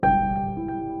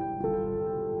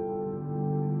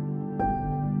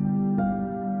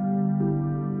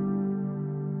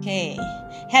Okay.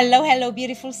 Hello,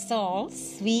 beautiful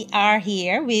souls. We are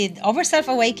here with Overself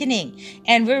Awakening,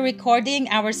 and we're recording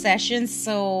our sessions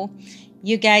so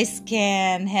you guys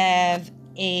can have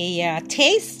a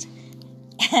taste,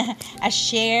 a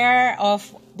share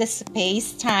of the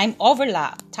space-time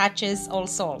overlap touches all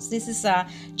souls. This is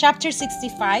chapter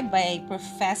 65 by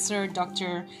Professor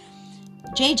Dr.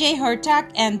 J.J.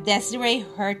 Hurtak and Desiree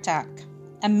Hurtak.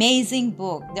 Amazing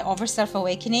book, The Overself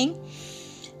Awakening.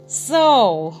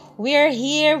 So, we're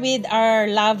here with our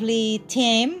lovely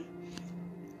team,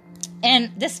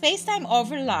 and the space-time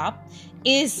overlap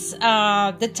is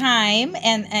the time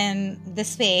and the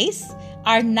space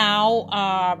are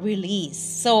now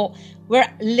released. So, we're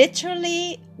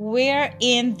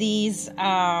in these,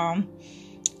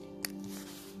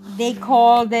 they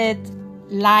called it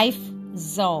life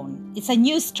zone. It's a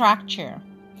new structure.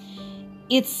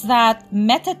 It's that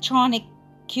Metatronic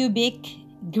cubic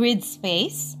grid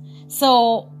space.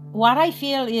 So what I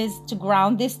feel is, to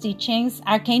ground these teachings,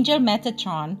 Archangel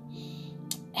Metatron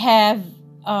have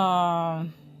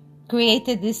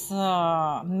created this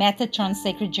Metatron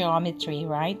sacred geometry,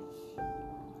 right?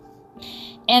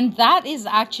 And that is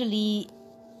actually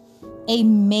a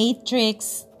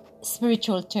matrix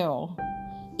spiritual tool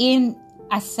in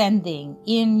ascending,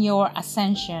 in your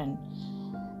ascension.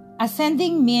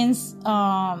 Ascending means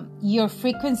your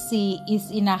frequency is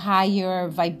in a higher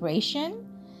vibration,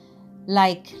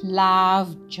 like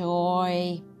love,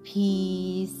 joy,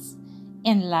 peace,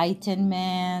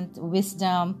 enlightenment,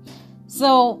 wisdom.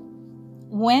 So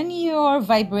when you're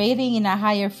vibrating in a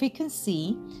higher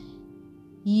frequency,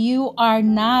 you are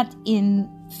not in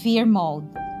fear mode,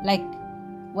 like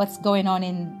what's going on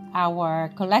in our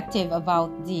collective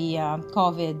about the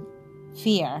COVID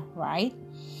fear, right?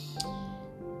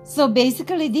 So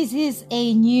basically, this is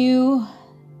a new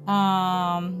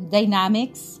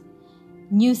dynamics,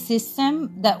 new system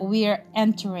that we're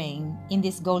entering in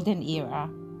this golden era.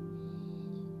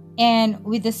 And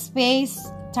with the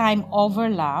space-time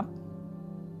overlap,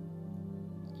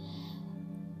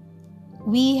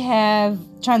 we have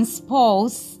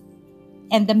transposed,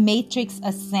 and the matrix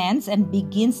ascends and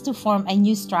begins to form a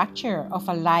new structure of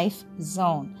a life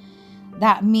zone.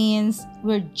 That means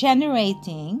we're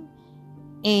generating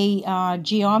a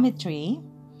geometry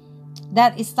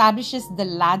that establishes the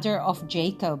ladder of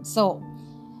Jacob. So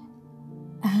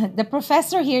the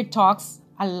professor here talks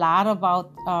a lot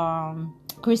about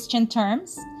Christian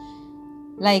terms,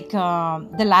 like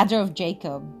the ladder of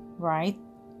Jacob, right?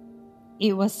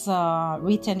 It was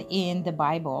written in the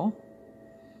Bible.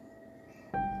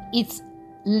 It's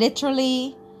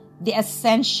literally the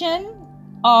ascension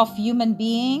of human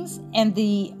beings and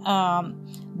the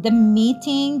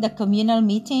meeting, the communal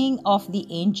meeting of the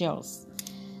angels.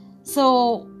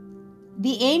 So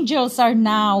the angels are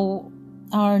now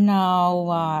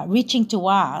reaching to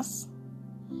us,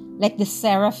 like the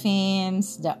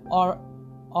seraphims, the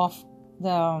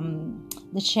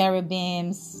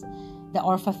cherubims, the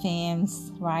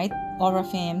orphaphims, right?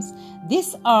 Oraphims.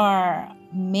 These are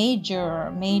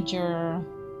major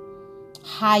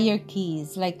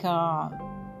hierarchies, like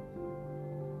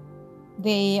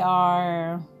they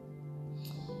are,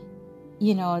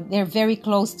 they're very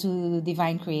close to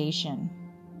divine creation,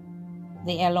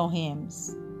 the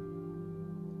Elohims.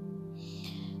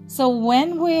 So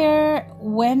when we're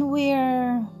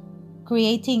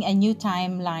creating a new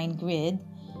timeline grid,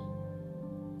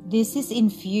 this is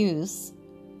infused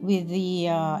with the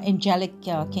angelic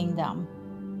kingdom.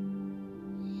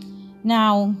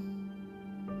 Now,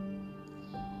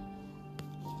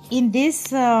 in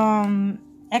this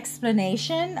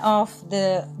explanation of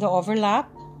the overlap,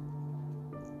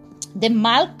 the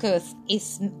Malkuth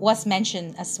was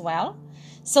mentioned as well.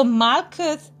 So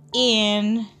Malkuth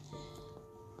in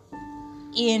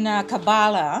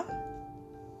Kabbalah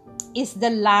is the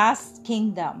last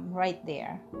kingdom right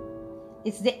there.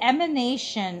 It's the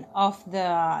emanation of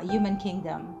the human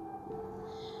kingdom.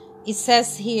 It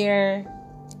says here,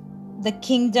 the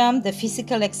kingdom, the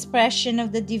physical expression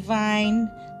of the divine,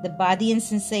 the body and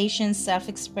sensation,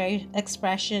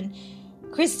 self-expression,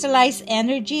 crystallized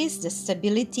energies, the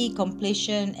stability,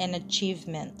 completion, and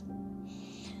achievement.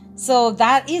 So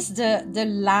that is the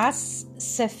last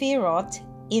Sephiroth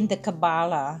in the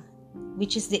Kabbalah,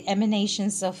 which is the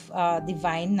emanations of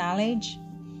divine knowledge.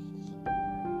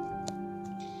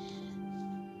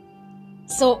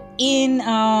 So in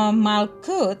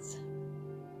Malkuth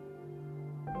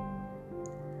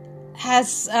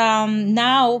has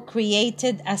now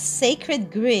created a sacred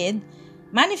grid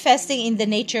manifesting in the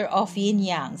nature of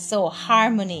yin-yang, so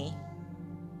harmony.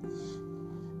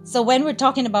 So when we're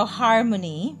talking about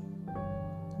harmony,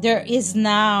 there is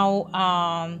now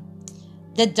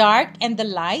The dark and the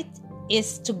light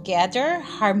is together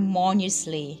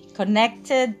harmoniously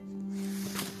connected,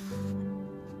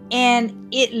 and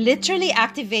it literally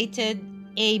activated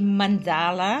a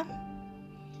mandala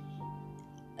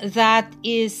that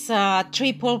is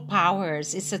triple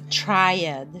powers. It's a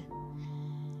triad.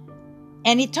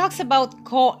 And it talks about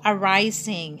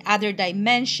co-arising. Other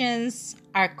dimensions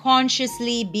are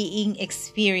consciously being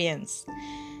experienced.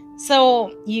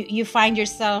 So you find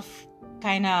yourself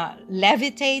kind of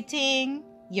levitating.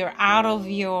 You're out of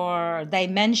your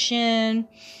dimension.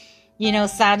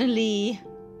 Suddenly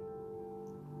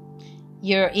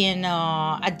you're in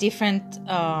a different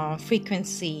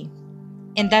frequency.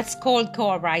 And that's called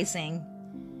co-arising.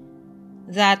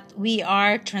 That we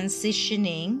are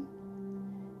transitioning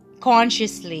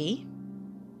consciously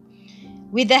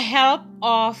with the help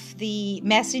of the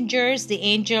messengers, the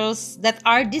angels that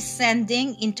are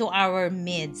descending into our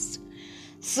midst.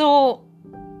 So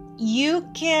you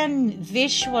can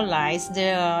visualize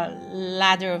the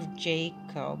ladder of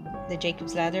Jacob, the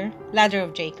Jacob's ladder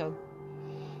of Jacob.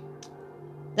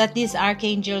 That these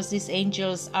archangels, these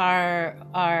angels are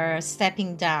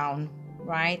stepping down,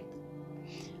 right?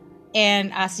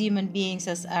 And as human beings,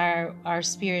 as our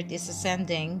spirit is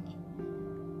ascending,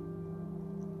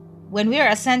 when we are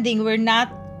ascending, we're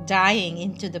not dying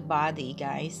into the body,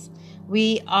 guys.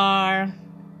 We are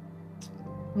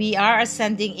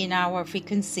ascending in our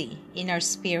frequency, in our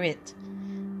spirit.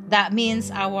 That means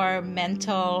our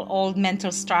old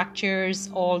mental structures,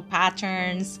 old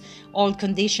patterns, old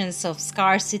conditions of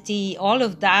scarcity, all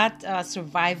of that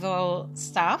survival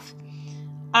stuff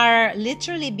are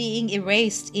literally being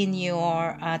erased in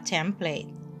your template,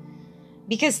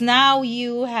 because now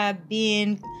you have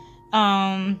been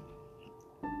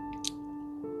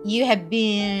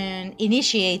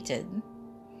initiated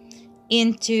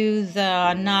into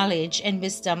the knowledge and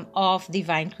wisdom of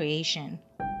divine creation.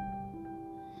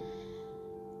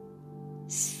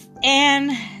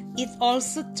 And it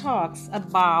also talks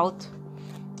about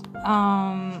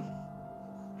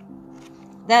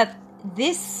that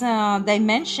this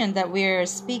dimension that we're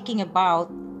speaking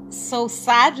about, so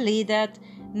sadly that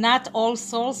not all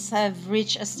souls have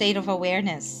reached a state of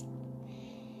awareness.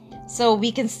 So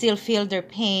we can still feel their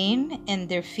pain and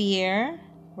their fear,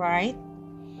 right?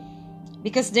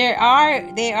 Because they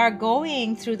are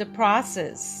going through the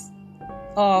process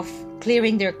of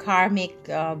clearing their karmic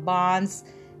bonds,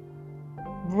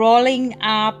 rolling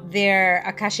up their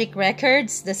Akashic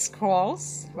records, the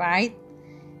scrolls, right?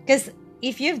 Because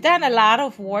if you've done a lot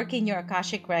of work in your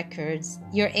Akashic records,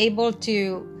 you're able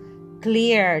to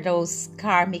clear those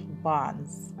karmic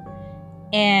bonds.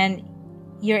 And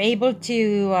you're able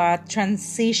to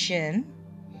transition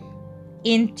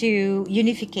into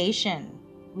unification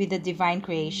with the divine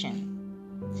creation.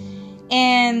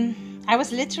 And I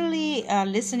was literally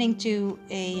listening to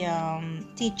a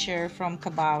teacher from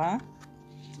Kabbalah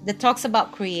that talks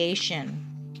about creation.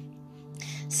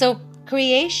 So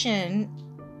creation,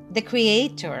 the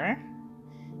creator,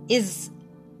 is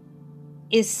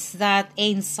that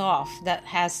Ein Sof that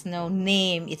has no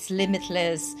name. It's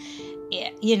limitless.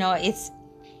 It's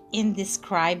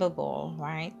indescribable,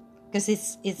 right? Because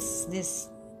it's this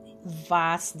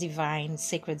vast divine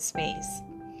sacred space.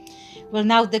 Well,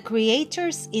 now the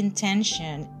creator's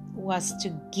intention was to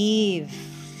give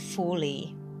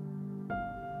fully.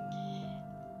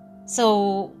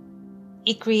 So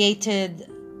it created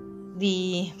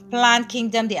the plant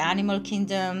kingdom, the animal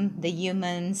kingdom, the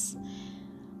humans.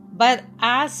 But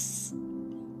as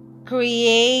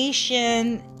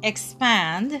creation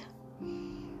expand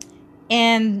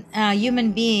and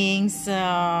human beings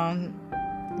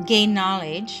gain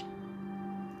knowledge,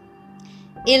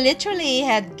 it literally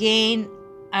had gained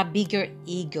a bigger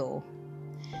ego.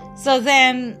 So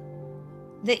then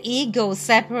the ego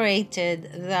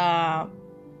separated the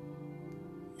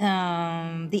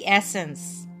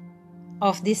essence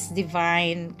of this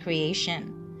divine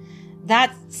creation.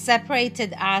 That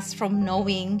separated us from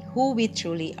knowing who we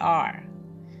truly are.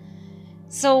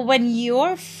 So when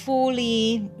you're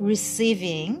fully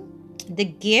receiving the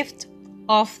gift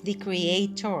of the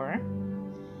Creator,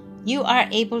 you are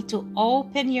able to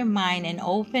open your mind and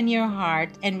open your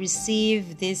heart and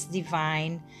receive this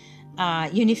divine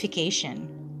unification.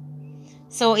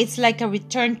 So it's like a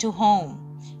return to home.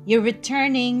 You're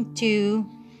returning to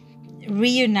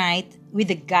reunite with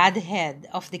the Godhead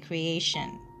of the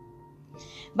creation.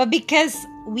 But because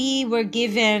we were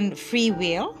given free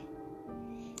will,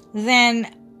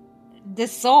 then the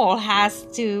soul has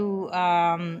to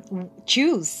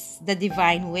choose the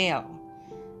divine will.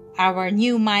 Our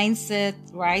new mindset,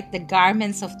 right? The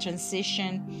garments of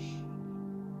transition.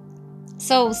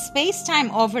 So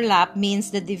space-time overlap means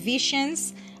the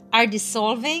divisions are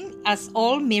dissolving as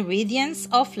all meridians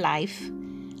of life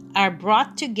are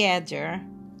brought together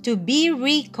to be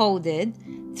recoded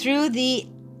through the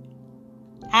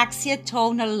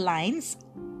axiotonal lines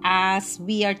as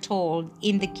we are told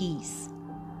in the keys.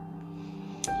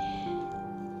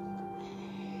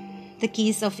 The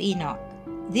keys of Enoch.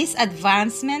 This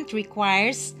advancement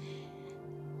requires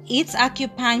its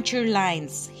acupuncture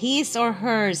lines, his or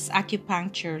hers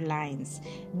acupuncture lines,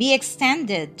 be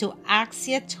extended to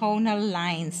axiotonal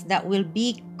lines that will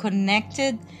be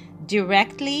connected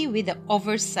directly with the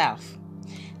Overself.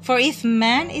 For if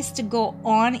man is to go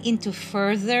on into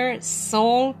further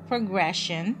soul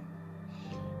progression,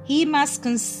 he must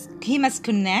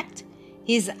connect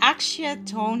his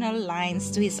axiotonal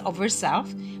lines to his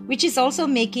Overself, which is also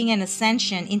making an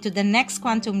ascension into the next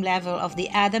quantum level of the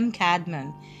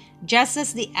Adam-Kadmon, just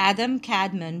as the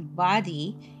Adam-Kadmon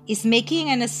body is making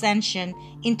an ascension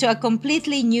into a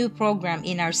completely new program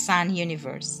in our Sun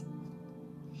universe.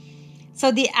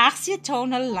 So the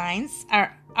axiotonal lines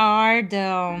are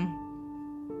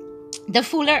the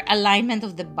fuller alignment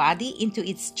of the body into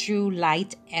its true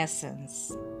light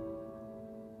essence.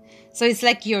 So it's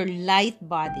like your light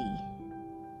body.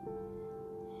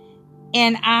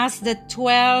 And as the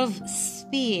 12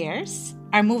 spheres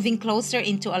are moving closer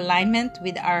into alignment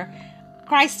with our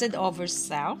Christed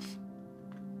Overself,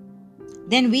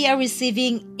 then we are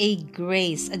receiving a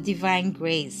grace, a divine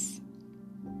grace.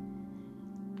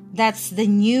 That's the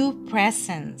new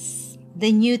presence,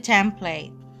 the new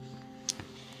template.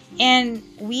 And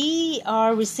we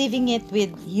are receiving it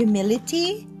with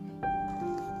humility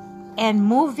and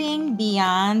moving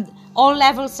beyond all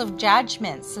levels of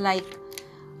judgments, like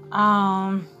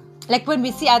when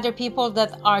we see other people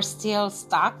that are still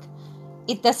stuck,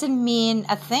 it doesn't mean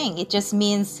a thing. It just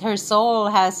means her soul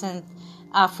hasn't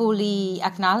fully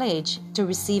acknowledged to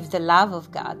receive the love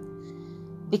of God,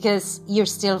 because you're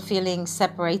still feeling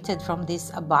separated from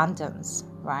this abundance,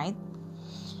 right?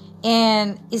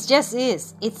 And it's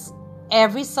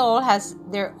every soul has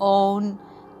their own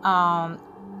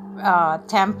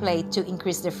template to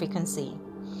increase their frequency.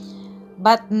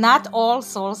 But not all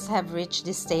souls have reached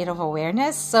this state of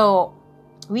awareness. So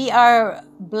we are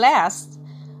blessed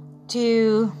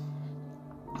to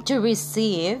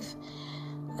receive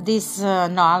this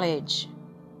knowledge.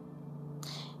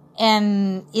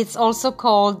 And it's also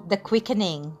called the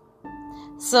quickening.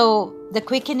 So the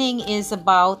quickening is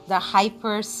about the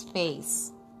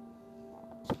hyperspace.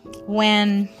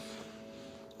 When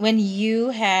you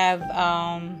have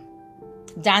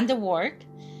done the work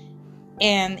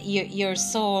and your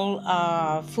soul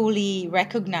fully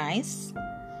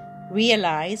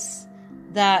realize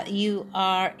that you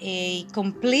are a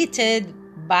completed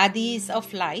bodies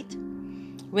of light,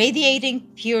 radiating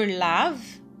pure love,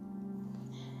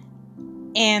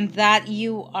 and that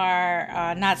you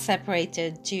are not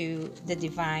separated to the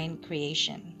divine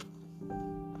creation.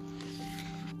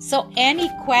 So any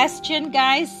question,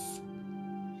 guys?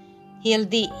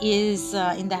 Hildy is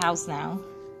in the house now.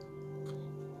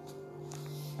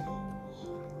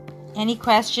 Any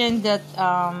question that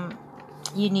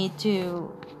you need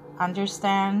to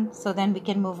understand, so then we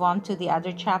can move on to the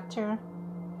other chapter?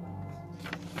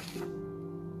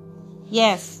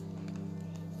 Yes.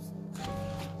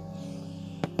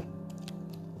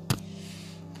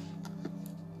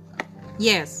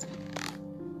 Yes.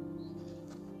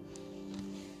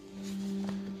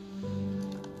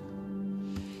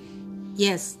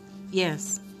 Yes.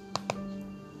 Yes.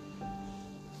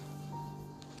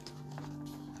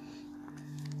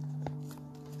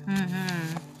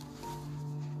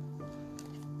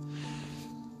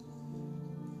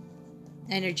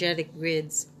 Energetic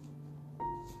grids.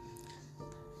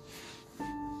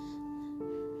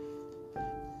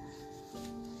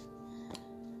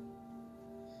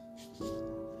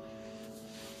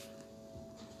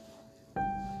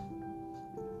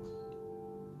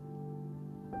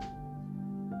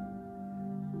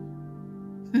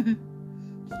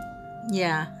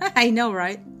 Yeah, I know,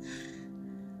 right?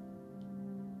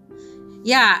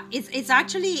 Yeah, it's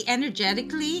actually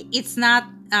energetically, it's not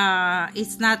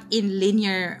in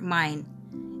linear mind.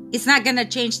 It's not gonna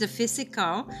change the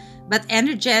physical, but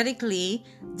energetically,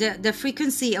 the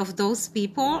frequency of those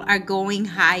people are going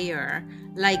higher.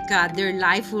 Like their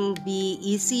life will be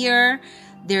easier,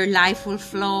 their life will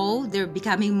flow. They're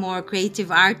becoming more creative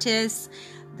artists.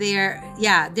 They're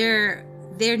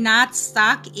not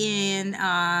stuck in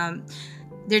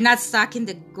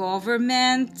the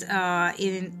government,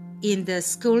 in the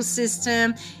school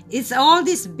system. It's all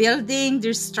this building,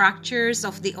 the structures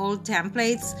of the old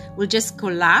templates will just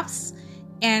collapse,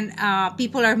 and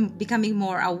people are becoming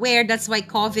more aware. That's why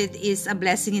COVID is a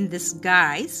blessing in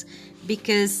disguise,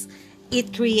 because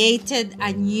it created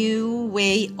a new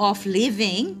way of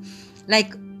living.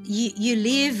 Like you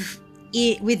live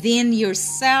within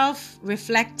yourself,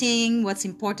 reflecting what's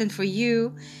important for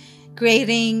you,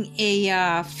 creating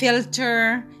a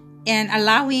filter, and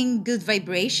allowing good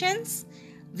vibrations.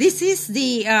 This is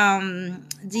the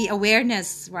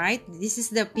awareness, right? This is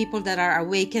the people that are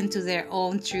awakened to their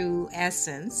own true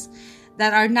essence,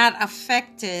 that are not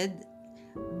affected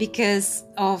because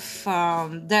of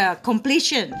the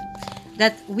completion,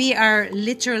 that we are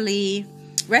literally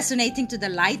resonating to the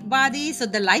light body. So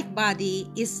the light body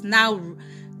is now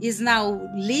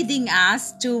leading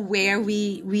us to where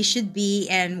we should be,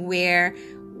 and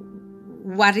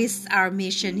what is our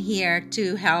mission here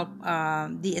to help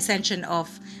the ascension of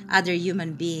other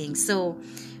human beings. So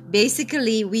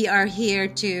basically, we are here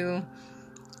to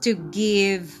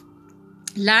give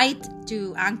light,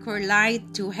 to anchor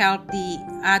light, to help the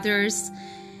others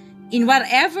in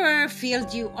whatever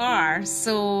field you are.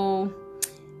 So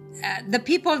the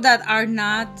people that are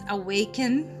not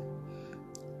awakened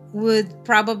would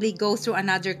probably go through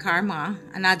another karma,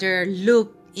 another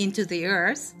loop into the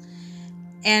earth.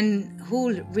 And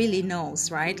who really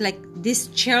knows, right? Like these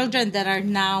children that are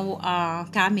now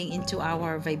coming into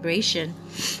our vibration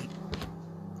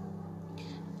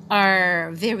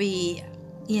are very,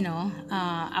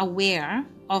 aware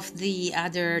of the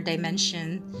other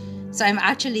dimension. So I'm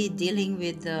actually dealing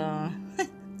with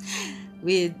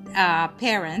with a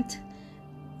parent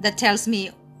that tells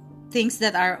me things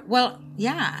that are, well,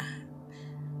 yeah,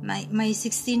 my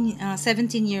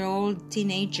 17-year-old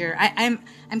teenager, I'm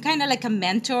kind of like a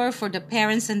mentor for the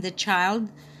parents and the child,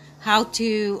 how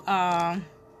to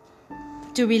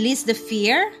release the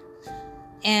fear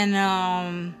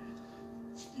and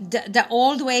the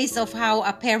old ways of how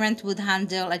a parent would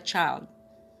handle a child,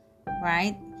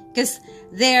 right? Because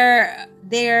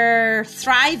they're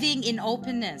thriving in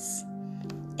openness,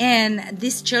 and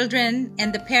these children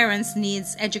and the parents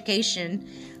needs education,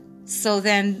 so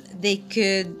then they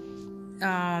could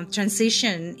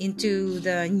transition into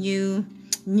the new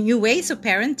ways of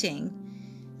parenting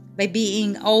by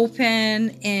being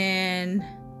open and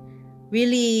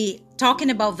really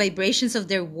talking about vibrations of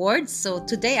their words. So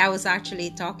today I was actually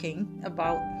talking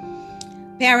about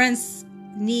parents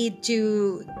need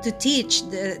to teach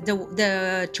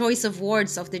the choice of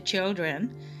words of the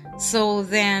children, so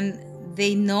then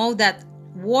they know that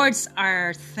words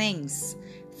are things,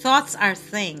 thoughts are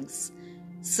things.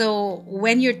 So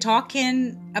when you're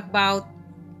talking about,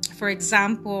 for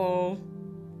example,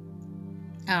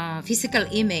 physical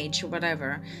image or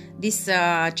whatever, this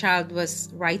child was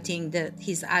writing that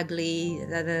he's ugly,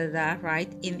 right,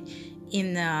 in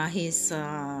his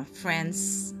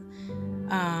friends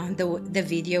the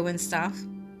video and stuff.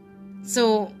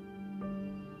 So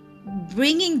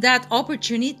bringing that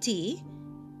opportunity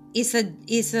is a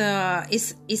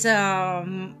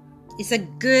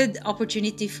good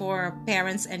opportunity for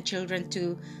parents and children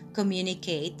to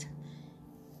communicate,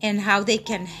 and how they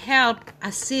can help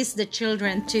assist the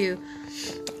children to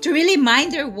really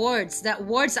mind their words. That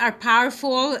words are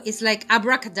powerful. It's like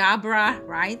abracadabra,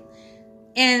 right?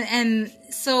 And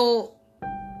so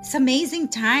it's amazing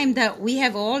time that we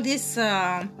have all these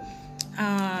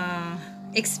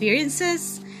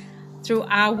experiences through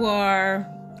our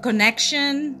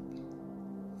connection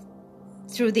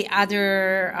through the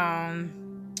other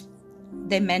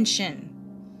dimension,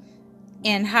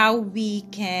 and how we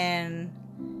can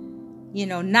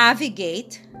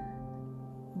navigate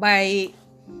by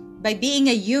being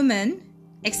a human,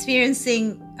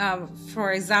 experiencing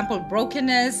for example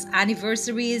brokenness,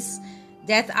 anniversaries,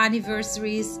 death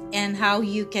anniversaries, and how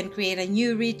you can create a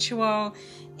new ritual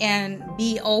and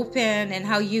be open, and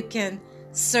how you can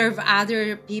serve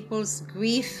other people's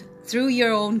grief through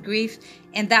your own grief,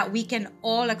 and that we can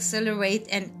all accelerate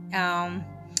and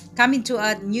come into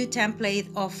a new template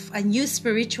of a new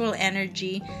spiritual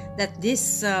energy, that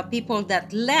these people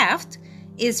that left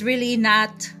is really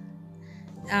not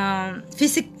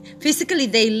physically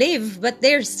they live, but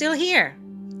they're still here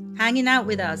hanging out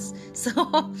with us.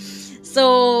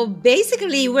 So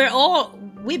basically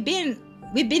we've been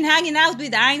hanging out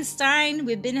with Einstein,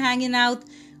 we've been hanging out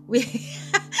with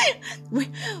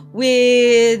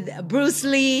with Bruce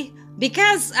Lee,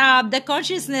 because the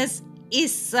consciousness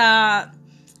is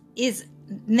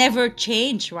never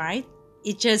changed, right?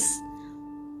 It's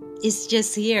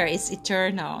just here, it's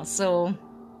eternal. So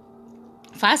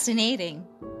fascinating.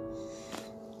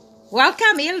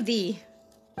 Welcome, Ildi.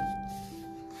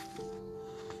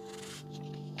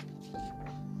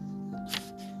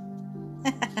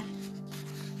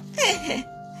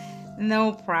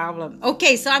 No problem.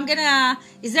 Okay, so I'm gonna.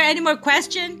 Is there any more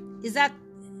question? Is that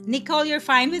Nicole? You're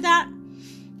fine with that?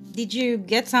 Did you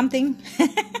get something?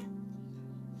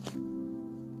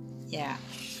 Yeah.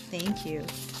 Thank you.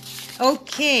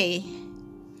 Okay.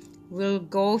 We'll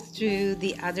go through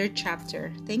the other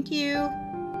chapter. Thank you.